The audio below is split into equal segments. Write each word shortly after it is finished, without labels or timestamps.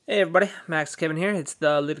Hey everybody, Max Kevin here. It's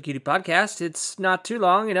the Little Cutie Podcast. It's not too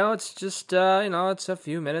long, it's just, it's a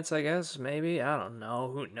few minutes, I guess, maybe. I don't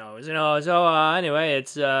know, who knows, anyway,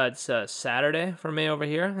 it's Saturday for me over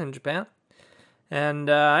here in Japan. And,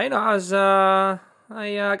 I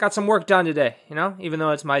got some work done today, even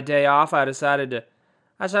though it's my day off, I decided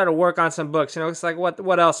to work on some books, it's like,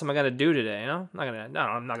 what else am I going to do today, I'm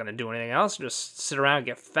not going to do anything else, just sit around and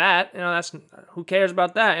get fat, who cares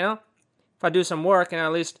about that, If I do some work,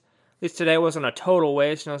 at least today wasn't a total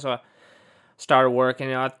waste, so I started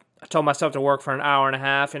working, I told myself to work for an hour and a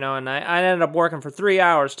half, and I ended up working for 3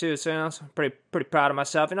 hours too, so, so I'm pretty proud of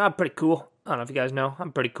myself, I'm pretty cool. I don't know if you guys know,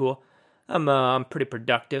 I'm pretty cool. I'm pretty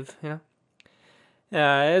productive,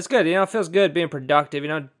 it's good, it feels good being productive,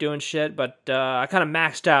 doing shit, but I kind of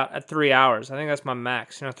maxed out at 3 hours. I think that's my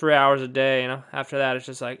max, 3 hours a day, after that it's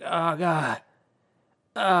just like, oh god,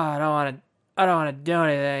 I don't want to do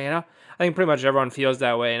anything, I think pretty much everyone feels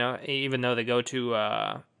that way, even though they go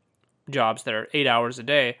to jobs that are 8 hours a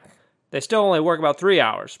day, they still only work about 3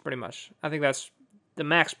 hours, pretty much. I think that's the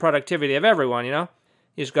max productivity of everyone, You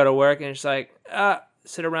just go to work and it's like,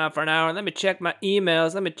 sit around for an hour, let me check my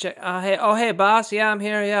emails, let me check, hey boss, yeah, I'm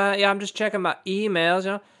here, yeah, I'm just checking my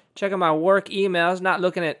emails, checking my work emails, not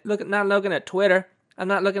looking at Twitter. I'm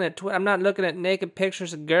not looking at naked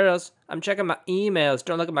pictures of girls. I'm checking my emails.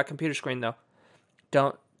 Don't look at my computer screen though.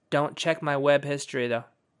 Don't check my web history, though.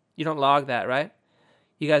 You don't log that, right?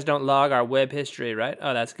 You guys don't log our web history, right?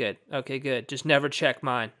 Oh, that's good. Okay, good. Just never check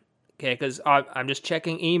mine. Okay, because I'm just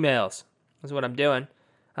checking emails. That's what I'm doing.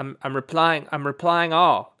 I'm replying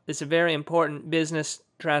all. It's a very important business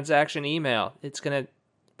transaction email. It's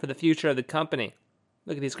for the future of the company.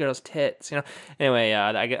 Look at these girls' tits, Anyway,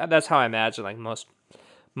 that's how I imagine, like,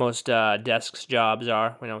 most desks jobs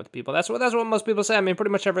are, with people. That's what most people say. I mean,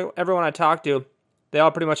 pretty much everyone I talk to, they all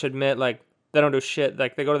pretty much admit, like, they don't do shit.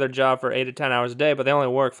 Like, they go to their job for 8 to 10 hours a day, but they only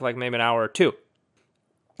work for, like, maybe an hour or two.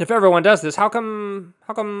 If everyone does this, how come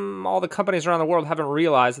all the companies around the world haven't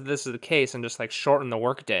realized that this is the case and just, like, shortened the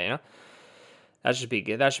workday, That should be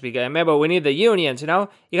good. Maybe we need the unions, You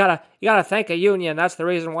gotta thank a union. That's the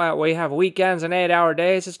reason why we have weekends and 8-hour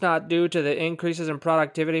days. It's not due to the increases in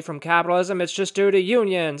productivity from capitalism. It's just due to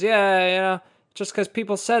unions. Yeah, just because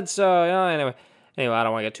people said so, Anyway, I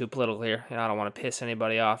don't want to get too political here. I don't want to piss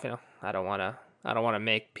anybody off. I don't want to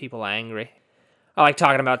make people angry. I like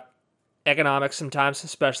talking about economics sometimes,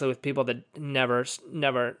 especially with people that never.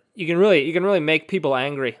 You can really make people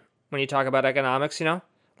angry when you talk about economics.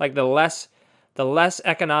 Like the less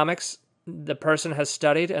economics the person has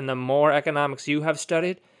studied, and the more economics you have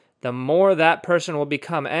studied, the more that person will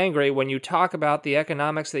become angry when you talk about the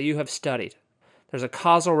economics that you have studied. There's a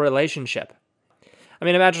causal relationship. I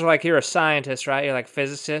mean, imagine like you're a scientist, right? You're like a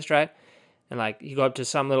physicist, right? And like you go up to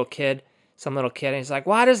some little kid, and he's like,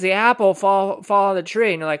 "Why does the apple fall on the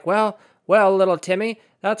tree?" And you're like, "Well, little Timmy,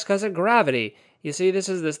 that's because of gravity. You see, this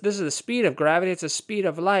is the speed of gravity. It's the speed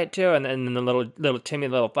of light too." And then the little Timmy,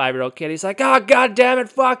 little 5-year-old kid, he's like, "Oh, god damn it,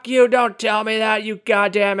 fuck you! Don't tell me that, you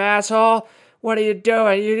goddamn asshole! What are you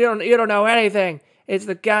doing? You don't know anything. It's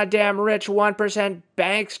the goddamn rich 1%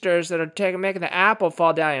 banksters that are making the apple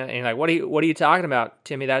fall down." And you're like, what are you talking about,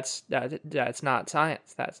 Timmy? That's not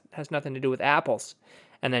science. That has nothing to do with apples.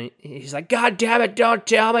 And then he's like, "God damn it! Don't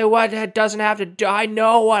tell me what it doesn't have to do. I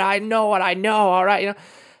know what I know. All right,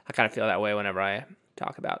 I kind of feel that way whenever I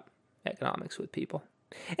talk about economics with people.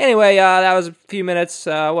 Anyway, that was a few minutes.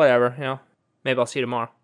 Whatever, Maybe I'll see you tomorrow.